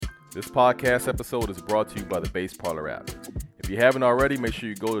This podcast episode is brought to you by the Bass Parlor app. If you haven't already, make sure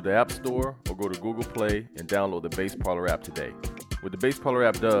you go to the App Store or go to Google Play and download the Bass Parlor app today. What the Bass Parlor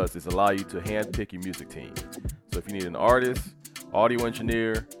app does is allow you to handpick your music team. So if you need an artist, audio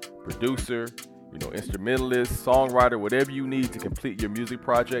engineer, producer, instrumentalist, songwriter, whatever you need to complete your music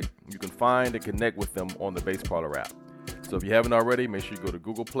project, you can find and connect with them on the Bass Parlor app. So if you haven't already, make sure you go to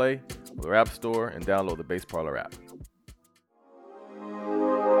Google Play or App Store and download the Bass Parlor app.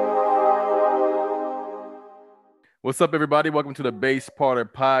 What's up, everybody? Welcome to the Bass Parlor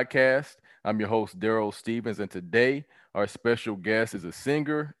podcast. I'm your host, Daryl Stevens, and today our special guest is a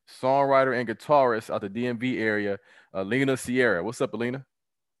singer, songwriter, and guitarist out the DMV area, Alina Sierra. What's up, Alina?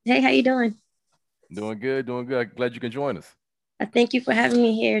 Hey, how you doing? Doing good. Glad you can join us. Thank you for having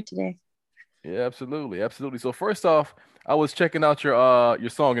me here today. Yeah, absolutely. So first off, I was checking out your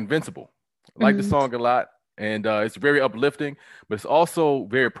song Invincible. I like the song a lot, and it's very uplifting, but it's also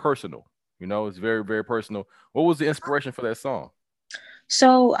very personal. It's very, very personal. What was the inspiration for that song?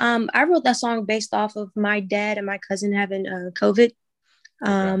 So I wrote that song based off of my dad and my cousin having COVID.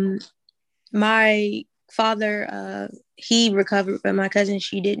 Okay. My father, he recovered, but my cousin,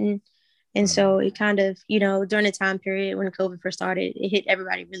 she didn't. And so it kind of, during the time period when COVID first started, it hit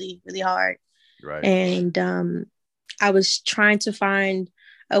everybody really, really hard. Right. And I was trying to find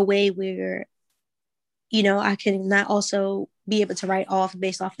a way where, I can not also be able to write off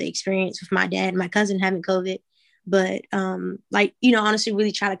based off the experience with my dad and my cousin having COVID, but honestly,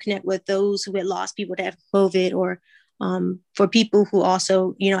 really try to connect with those who had lost people to have COVID, or for people who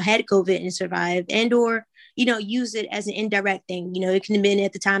also, had COVID and survived, and or, use it as an indirect thing. It can have been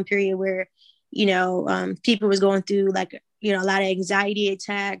at the time period where, people was going through a lot of anxiety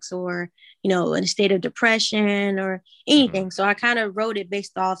attacks, or, in a state of depression or anything. So I kind of wrote it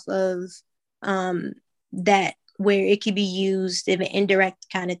based off of that, where it could be used in an indirect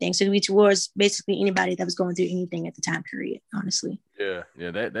kind of thing. So it was basically anybody that was going through anything at the time period, honestly. Yeah,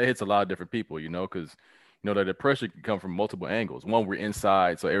 that hits a lot of different people, because, the depression can come from multiple angles. One, we're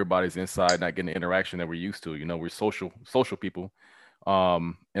inside, so everybody's inside, not getting the interaction that we're used to. We're social people.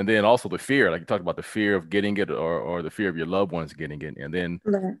 And then also the fear, like you talked about, the fear of getting it, or the fear of your loved ones getting it. And then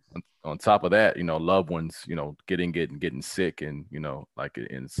on top of that, loved ones, getting it and getting sick, and, like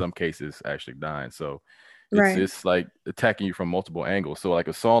in some cases actually dying. So it's like attacking you from multiple angles. So like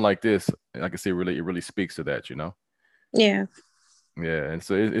a song like this, like I say, it really speaks to that, Yeah. Yeah. And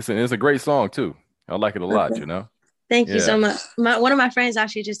so it's a great song too. I like it a lot, Thank you so much. One of my friends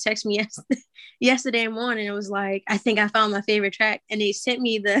actually just texted me yesterday morning. It was like, I think I found my favorite track, and they sent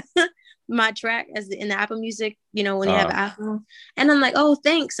me my track in the Apple Music, when you have an Apple, and I'm like, oh,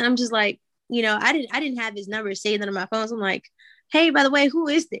 thanks. And I'm just like, I didn't have his number saved on my phone. So I'm like, hey, by the way, who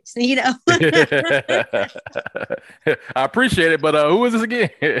is this? I appreciate it, but who is this again?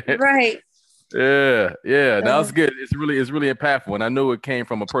 Right. Yeah. Now it's good. It's really impactful, and I knew it came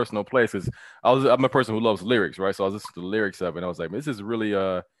from a personal place. I'm a person who loves lyrics, right? So I was listening to the lyrics of it, and I was like, this is really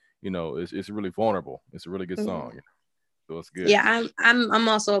it's really vulnerable. It's a really good song. So it's good. Yeah, I'm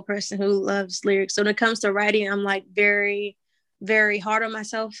also a person who loves lyrics. So when it comes to writing, I'm like very, very hard on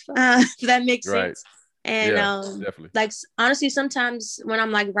myself. If that makes sense. And definitely. Like honestly, sometimes when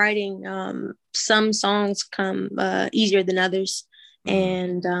I'm like writing, some songs come easier than others,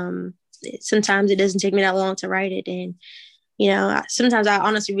 and sometimes it doesn't take me that long to write it. And sometimes I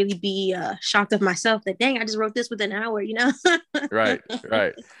honestly really be shocked of myself that, dang, I just wrote this within an hour. Right.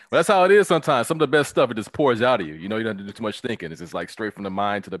 Well, that's how it is sometimes. Some of the best stuff, it just pours out of you. You don't have to do too much thinking. It's just like straight from the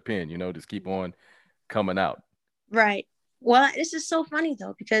mind to the pen. Just keep on coming out. Right. Well, this is so funny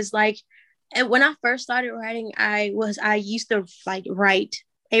though, because like, and when I first started writing, I used to like write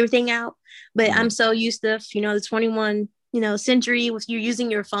everything out, but I'm so used to, the 21, century with you using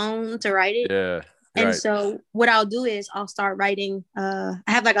your phone to write it. Yeah. And so what I'll do is I'll start writing. I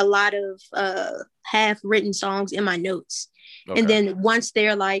have like a lot of half written songs in my notes. Okay. And then once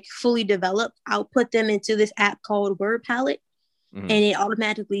they're like fully developed, I'll put them into this app called WordPalette, and it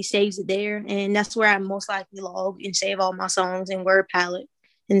automatically saves it there. And that's where I most likely log and save all my songs in WordPalette.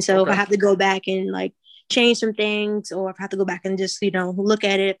 And so if I have to go back and like change some things, or if I have to go back and just, look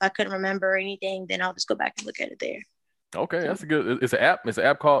at it, if I couldn't remember anything, then I'll just go back and look at it there. Okay, that's a good. It's an app. It's an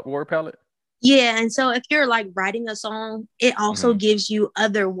app called WordPalette. Yeah, and so if you're like writing a song, it also gives you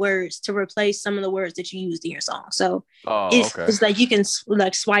other words to replace some of the words that you used in your song. So it's like you can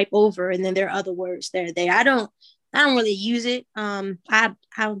like swipe over, and then there are other words there. I don't really use it. I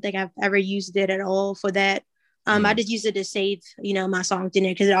don't think I've ever used it at all for that. I just use it to save, my songs in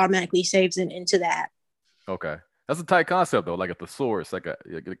there, because it automatically saves it into that. Okay. That's a tight concept though, like a thesaurus, like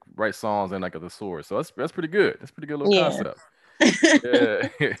write songs in like a thesaurus. So that's pretty good. That's a pretty good little concept.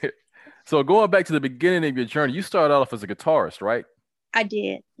 Yeah. So going back to the beginning of your journey, you started off as a guitarist, right? I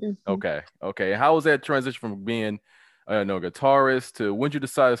did. Mhm. Okay. Okay. How was that transition from being no guitarist to when did you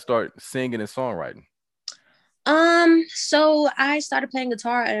decide to start singing and songwriting? So I started playing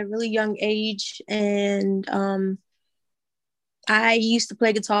guitar at a really young age, and I used to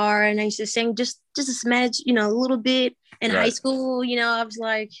play guitar and I used to sing just a smidge, a little bit in high Right. school. I was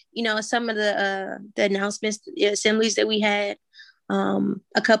like, some of the announcements, the assemblies that we had.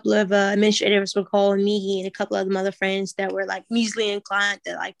 A couple of administrators were calling me and a couple of other friends that were like musically inclined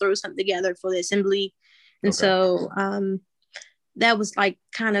to like throw something together for the assembly, and Okay. so that was like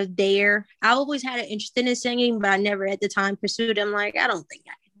kind of there. I always had an interest in singing, but I never at the time pursued it. I'm like, I don't think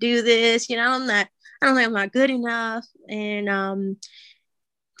I can do this. I don't think I'm not good enough. And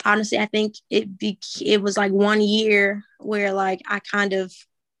honestly, I think it was like 1 year where like I kind of,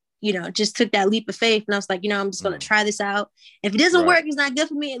 just took that leap of faith and I was like, I'm just gonna Mm, try this out. If it doesn't right. work, it's not good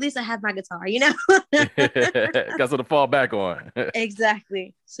for me. At least I have my guitar. Got something to fall back on.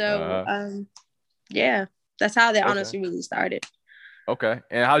 Exactly. So Uh, yeah, that's how that okay. honestly really started. Okay.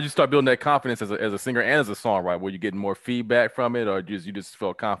 And how did you start building that confidence as a singer and as a songwriter? Were you getting more feedback from it, or just you just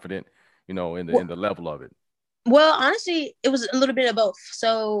felt confident, in the level of it? Well, honestly, it was a little bit of both.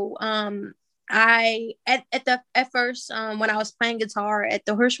 So, I at first, when I was playing guitar at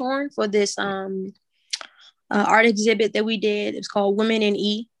the Hirshhorn for this Yeah. art exhibit that we did, it was called Women in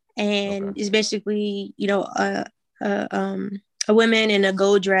E, Okay. and it's basically a, a woman in a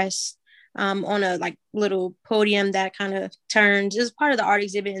gold dress on a like little podium that kind of turns. It was part of the art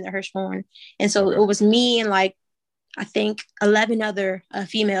exhibit in the Hirshhorn, and so Okay. it was me and like I think 11 other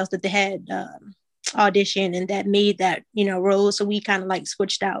females that they had audition and that made that role. So we kind of like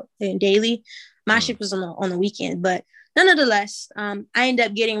switched out and daily. My Mm, shift was on the weekend, but nonetheless, I ended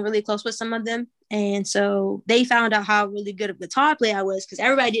up getting really close with some of them, and so they found out how really good of a guitar player I was because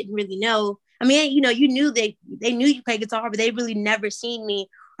everybody didn't really know. I mean, you knew they knew you played guitar, but they really never seen me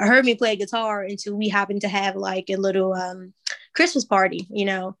or heard me play guitar until we happened to have like a little Christmas party,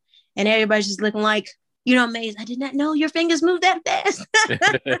 and everybody's just looking like, amazed. I did not know your fingers move that fast.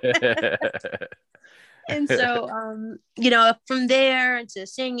 And so, from there to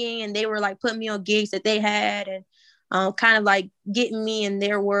singing, and they were like putting me on gigs that they had, and kind of like getting me in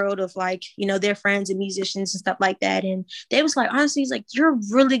their world of like, their friends and musicians and stuff like that. And they was like, honestly, it's like, you're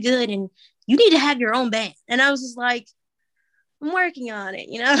really good and you need to have your own band. And I was just like, I'm working on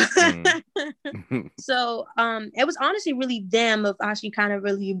mm. it. So it was honestly really them of actually kind of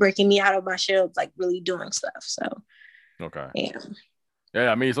really breaking me out of my shell, like really doing stuff. So Okay. yeah. Yeah,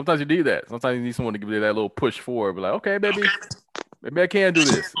 I mean, sometimes you need that. Sometimes you need someone to give you that little push forward. Be like, okay, baby, maybe I can do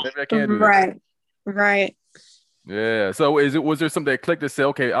this. Maybe I can do this. Right. Right. Yeah. So was there something that clicked to say,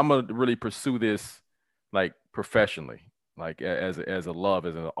 okay, I'm gonna really pursue this like professionally, like as a love,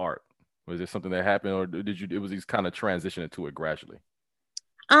 as an art? Was there something that happened, or did you? It was just kind of transitioning to it gradually.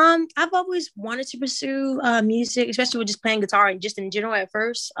 I've always wanted to pursue music, especially with just playing guitar and just in general at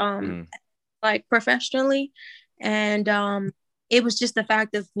first, Hmm. like professionally. And it was just the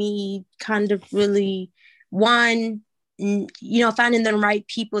fact of me kind of really one, finding the right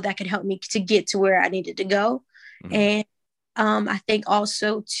people that could help me to get to where I needed to go. Hmm. And I think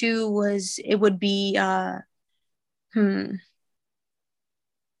also too was it would be hmm,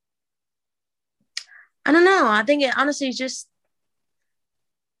 I don't know. I think it honestly just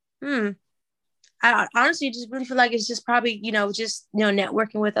hmm. I honestly just really feel like it's just probably, just,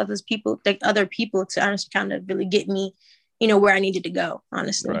 networking with others people, like other people to honestly kind of really get me, where I needed to go,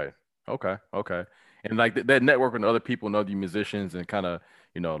 honestly. Right. Okay. Okay. And like that network with other people and other musicians and kind of,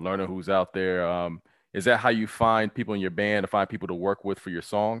 learning who's out there. Is that how you find people in your band to find people to work with for your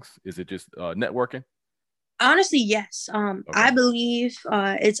songs? Is it just networking? Honestly, yes. I Okay. believe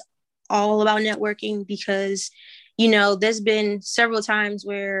it's all about networking because, there's been several times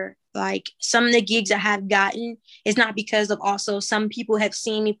where like some of the gigs I have gotten is not because of also some people have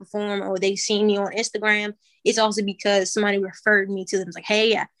seen me perform or they've seen me on Instagram. It's also because somebody referred me to them. It's like,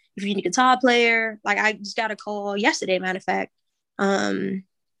 hey, if you need a guitar player, like I just got a call yesterday, matter of fact. Um,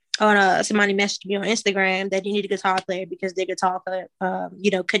 somebody messaged me on Instagram that you need a guitar player because their guitar player,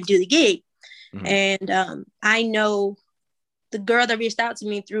 couldn't do the gig. Hmm. And I know the girl that reached out to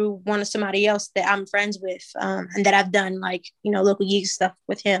me through one of somebody else that I'm friends with, and that I've done like, local gig stuff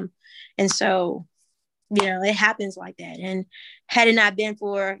with him. And so, it happens like that. And had it not been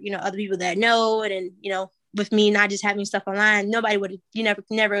for, other people that know it and, with me not just having stuff online, nobody would have,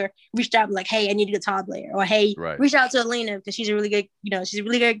 never reached out like, hey, I need a guitar player, or hey, Right. reach out to Alina because she's a really good, she's a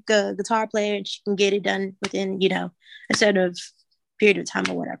really good guitar player and she can get it done within, a certain period of time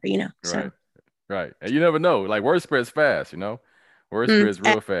or whatever. So Right. Right. And you never know. Like word spreads fast. Word mm, spreads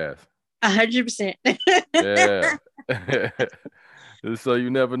real fast. 100%. Yeah. So you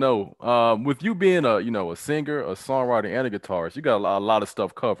never know. With you being a a singer, a songwriter, and a guitarist, you got a lot of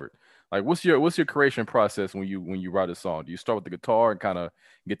stuff covered. Like, what's your creation process when you write a song? Do you start with the guitar and kind of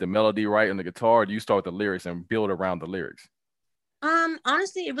get the melody right on the guitar, or do you start with the lyrics and build around the lyrics?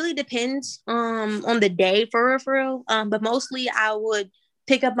 Honestly, it really depends on the day for real. But mostly I would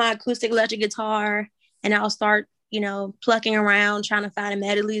pick up my acoustic electric guitar and I'll start, plucking around trying to find a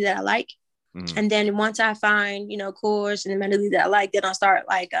melody that I like. Hmm. And then once I find, chords and the melody that I like, then I'll start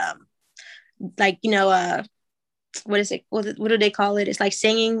like, what is it? What do they call it? It's like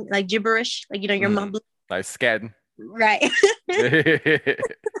singing, like gibberish, like, you're Hmm. mumbling. Like scatting. Right.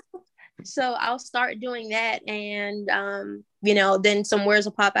 So I'll start doing that, and then some words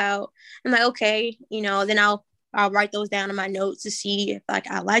will pop out. I'm like, okay, then I'll write those down in my notes to see if like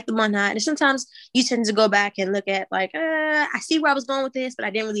I like them or not. And sometimes you tend to go back and look at like, I see where I was going with this, but I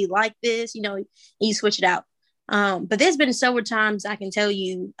didn't really like this, and you switch it out. But there's been several times I can tell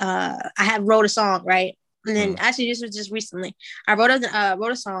you, I have wrote a song, right? And then Hmm. actually this was just recently. I wrote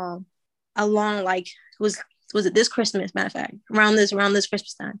a song along like was it this Christmas, matter of fact, around this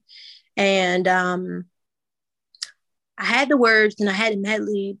Christmas time. And I had the words and I had the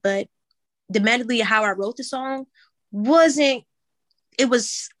medley, but the medley, how I wrote the song, wasn't, it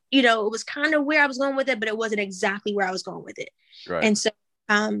was, it was kind of where I was going with it, but it wasn't exactly where I was going with it. Right. And so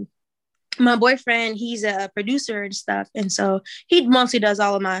um my boyfriend, he's a producer and stuff, and so he mostly does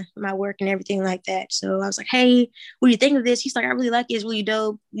all of my work and everything like that. So I was like, hey, what do you think of this? He's like, I really like it, it's really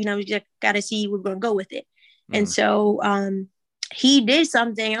dope, we just gotta see we're gonna go with it. And Hmm. so he did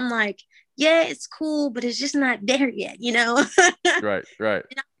something. I'm like, yeah, it's cool, but it's just not there yet. Right. Right.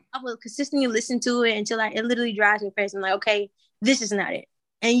 And I will consistently listen to it until it literally drives me crazy. I'm like, okay, this is not it.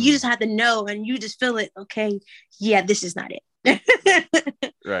 And you just Hmm. have to know and you just feel it. Okay, yeah, this is not it.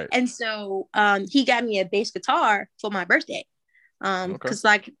 Right. And so he got me a bass guitar for my birthday. Okay. Because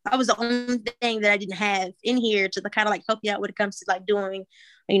like I was the only thing that I didn't have in here to kind of like help you out when it comes to like doing,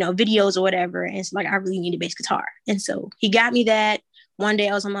 videos or whatever. And so like I really need a bass guitar. And so he got me that. One day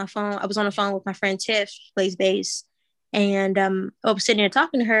I was on my phone. I was on the phone with my friend Tiff, who plays bass. And I was sitting there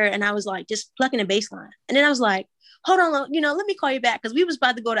talking to her, and I was like just plucking a bass line. And then I was like, hold on, let me call you back, because we was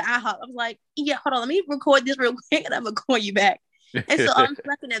about to go to IHOP. I was like, yeah, hold on, let me record this real quick, and I'm gonna call you back. And so I'm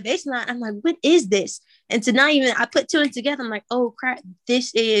plucking that bass line. I'm like, what is this? And to not even, I put two and together. I'm like, oh crap,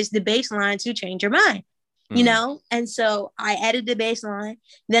 this is the bass line to Change Your Mind. Hmm. And so I added the bass line.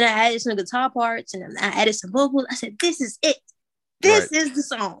 Then I added some guitar parts, and I added some vocals. I said, this is it. Right. This is the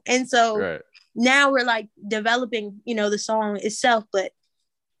song. And so Right. now we're like developing, the song itself. But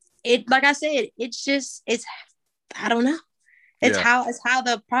it, like I said, it's I don't know. Yeah. It's how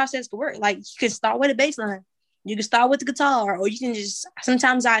the process could work. Like you can start with a bass line, you can start with the guitar, or you can just,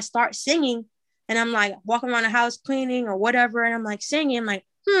 sometimes I start singing and I'm like walking around the house cleaning or whatever, and I'm like singing, I'm like,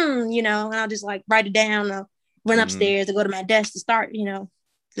 and I'll just like write it down, or run Hmm. upstairs to go to my desk to start,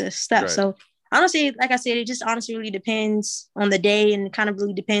 the stuff. Right. So honestly, like I said, it just honestly really depends on the day, and it kind of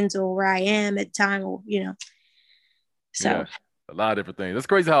really depends on where I am at the time, or. So Yeah, a lot of different things. It's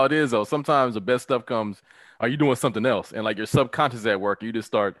crazy how it is though. Sometimes the best stuff comes, are you doing something else? And like your subconscious at work, you just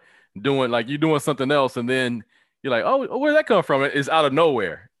start doing like you're doing something else, and then you're like, oh, where did that come from? It's out of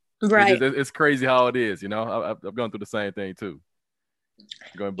nowhere. right. It's crazy how it is. I've gone through the same thing too.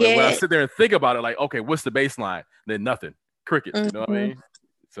 But when I Yeah. sit there and think about it, like, okay, what's the baseline? Then nothing, crickets. You know what I Mhm. mean?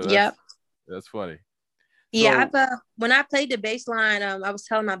 So Yep. that's funny. Yeah, So when I played the bass line, I was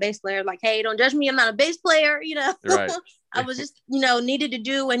telling my bass player like, "Hey, don't judge me. I'm not a bass player. right, I was just, needed to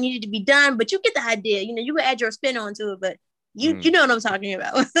do what needed to be done. But you get the idea. You can add your spin onto it, but you mm, know what I'm talking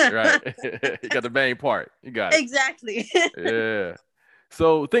about." right. You got the main part. You got it. Exactly. Yeah.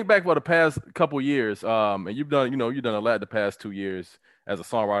 So think back for the past couple years, and you've done a lot the past 2 years as a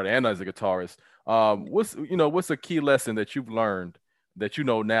songwriter and as a guitarist. What's a key lesson that you've learned that you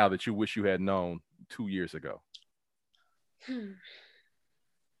know now that you wish you had known 2 years ago?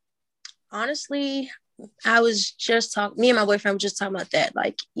 Honestly, I was just talking. Me and my boyfriend were just talking about that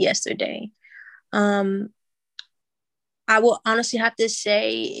like yesterday. Um, I will honestly have to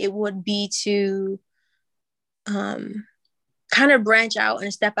say it would be to um kind of branch out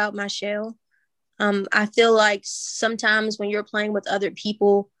and step out my shell. I feel like sometimes when you're playing with other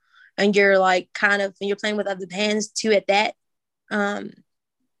people and you're like when you're playing with other bands too at that, um,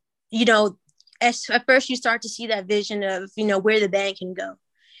 you know, at first you start to see that vision of, where the band can go.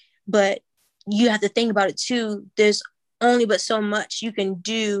 But you have to think about it too. There's only but so much you can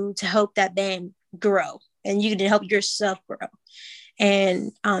do to help that band grow, and you can help yourself grow.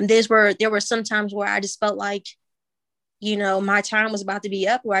 And there were some times where I just felt like my time was about to be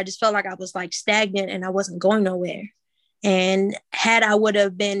up, where I just felt like I was like stagnant and I wasn't going nowhere. And had I would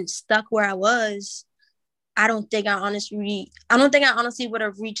have been stuck where I was, I don't think I honestly would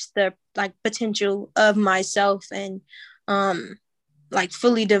have reached the like potential of myself and like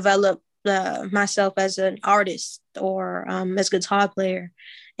fully develop myself as an artist or as a guitar player.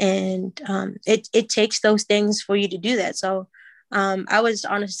 And it takes those things for you to do that. So I would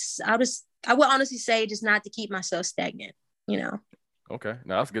honestly say just not to keep myself stagnant, Okay.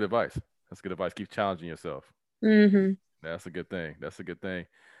 Now that's good advice. That's good advice. Keep challenging yourself. Mm-hmm. That's a good thing. That's a good thing.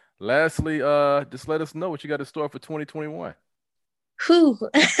 Lastly, just let us know what you got in store for 2021. Whew.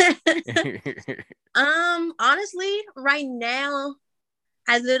 Honestly, right now,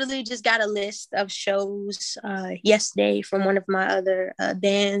 I literally just got a list of shows yesterday from one of my other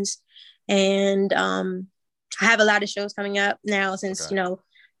bands. And I have a lot of shows coming up now since,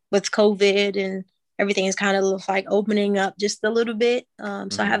 with COVID and everything is kind of like opening up just a little bit. So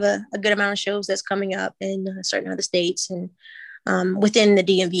I have a good amount of shows that's coming up in certain other states and within the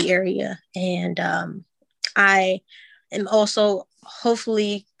DMV area. And I am also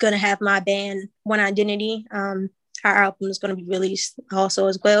hopefully going to have my band One Identity. Our album is going to be released also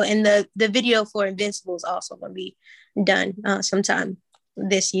as well. And the video for Invincible is also going to be done sometime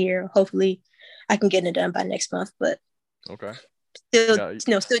this year. Hopefully I can get it done by next month, but okay. Still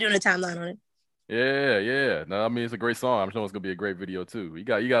doing a timeline on it. Yeah. No, I mean, it's a great song. I'm sure it's going to be a great video too. You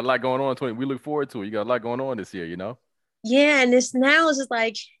got a lot going on. We look forward to it. You got a lot going on this year, Yeah. And it's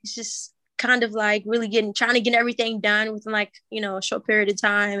just kind of like really trying to get everything done within like, a short period of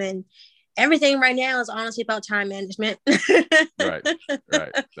time. And everything right now is honestly about time management. Right.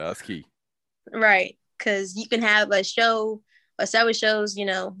 That's key. Right. Because you can have a show or several shows,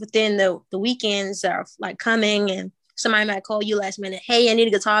 within the weekends that are like coming, and somebody might call you last minute. Hey, I need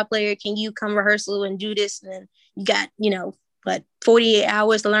a guitar player. Can you come rehearsal and do this? And then you got, 48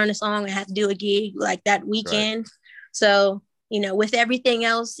 hours to learn a song and have to do a gig like that weekend. Right. So, with everything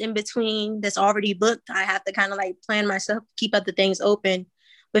else in between that's already booked, I have to kind of like plan myself, keep other things open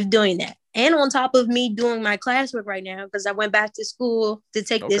with doing that. And on top of me doing my classwork right now, because I went back to school to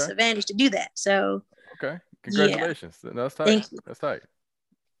take this advantage to do that. So, okay. Congratulations. Yeah. That's tight. Thank you. That's tight.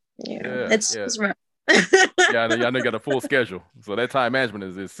 Yeah. It's rough. Yeah, I know you got a full schedule. So that time management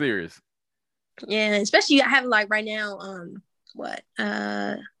is serious. Yeah, especially I have like right now,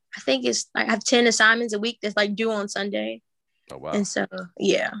 I think it's like I have 10 assignments a week that's like due on Sunday. Oh wow. And so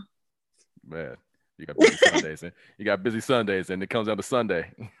yeah. Man, you got busy Sundays and it comes down to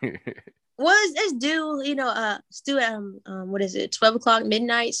Sunday. Well, it's due, it's due at what is it, 12:00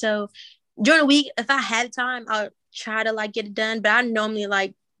 midnight. So during the week, if I had time, I'll try to like get it done. But I normally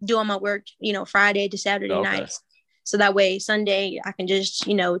like do all my work, Friday to Saturday nights. So that way Sunday I can just,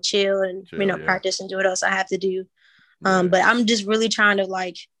 chill and, practice and do what else I have to do. But I'm just really trying to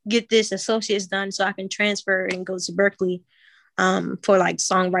like get this associate's done so I can transfer and go to Berklee for like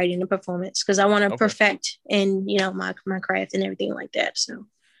songwriting and performance, because I want to perfect in, my craft and everything like that. So.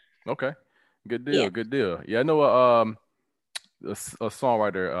 Okay. Good deal. Yeah. Good deal. Yeah. I know a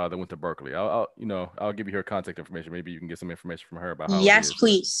songwriter that went to Berklee. I'll give you her contact information. Maybe you can get some information from her about how. Yes,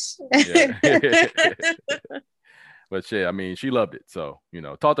 please. Yeah. But yeah, I mean, she loved it. So,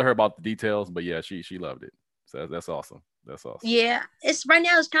 talk to her about the details, but yeah, she loved it. So that's awesome. That's awesome. Yeah. Right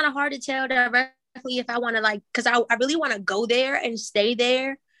now it's kind of hard to tell directly if I want to because I really want to go there and stay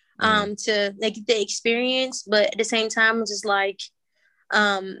there to like the experience. But at the same time, it's just like,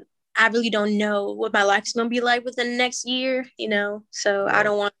 I really don't know what my life is going to be like within the next year, so I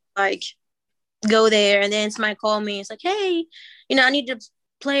don't want to like go there and then somebody call me. It's like, hey, I need to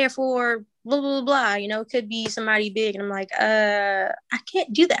play for blah, blah, blah, it could be somebody big. And I'm like, I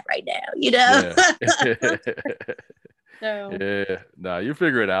can't do that right now, Yeah. So. Yeah. Nah, you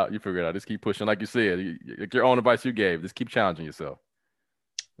figure it out. Just keep pushing. Like you said, your own advice you gave, just keep challenging yourself.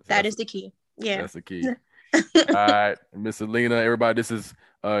 That is the key. Yeah. That's the key. All right, Miss Alina, everybody, this is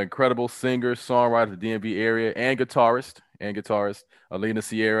incredible singer, songwriter, the DMV area, and guitarist, Alina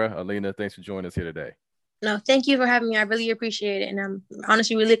Sierra. Alina, thanks for joining us here today. No, thank you for having me. I really appreciate it, and I'm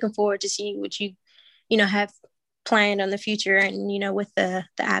honestly really looking forward to seeing what you, have planned on the future, and with the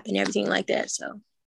app and everything like that. So